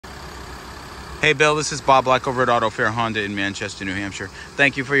Hey Bill, this is Bob Black over at Auto Fair Honda in Manchester, New Hampshire.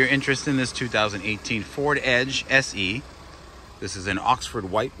 Thank you for your interest in this 2018 Ford Edge SE. This is an Oxford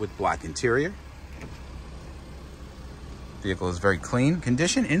white with black interior. Vehicle is very clean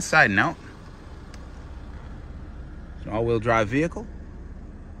condition, inside and out. It's an all-wheel drive vehicle.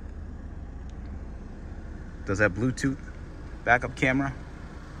 Does have Bluetooth backup camera.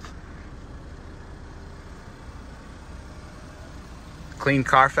 Clean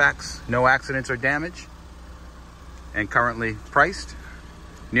Carfax, no accidents or damage, and currently priced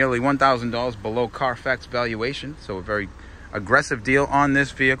nearly $1,000 below Carfax valuation, so a very aggressive deal on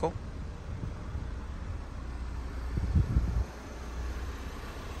this vehicle.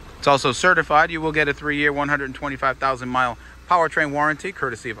 It's also certified. You will get a 3-year, 125,000-mile powertrain warranty,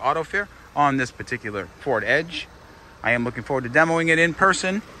 courtesy of Auto Fair, on this particular Ford Edge. I am looking forward to demoing it in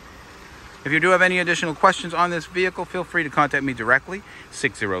person. If you do have any additional questions on this vehicle, feel free to contact me directly,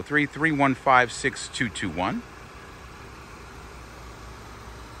 603-315-6221.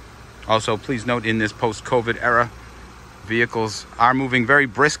 Also, please note, in this post-COVID era, vehicles are moving very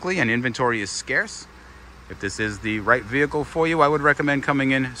briskly and inventory is scarce. If this is the right vehicle for you, I would recommend coming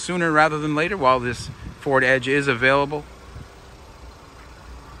in sooner rather than later while this Ford Edge is available.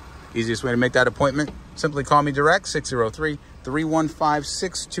 Easiest way to make that appointment, simply call me direct,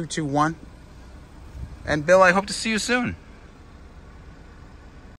 603-315-6221. And Bill, I hope to see you soon.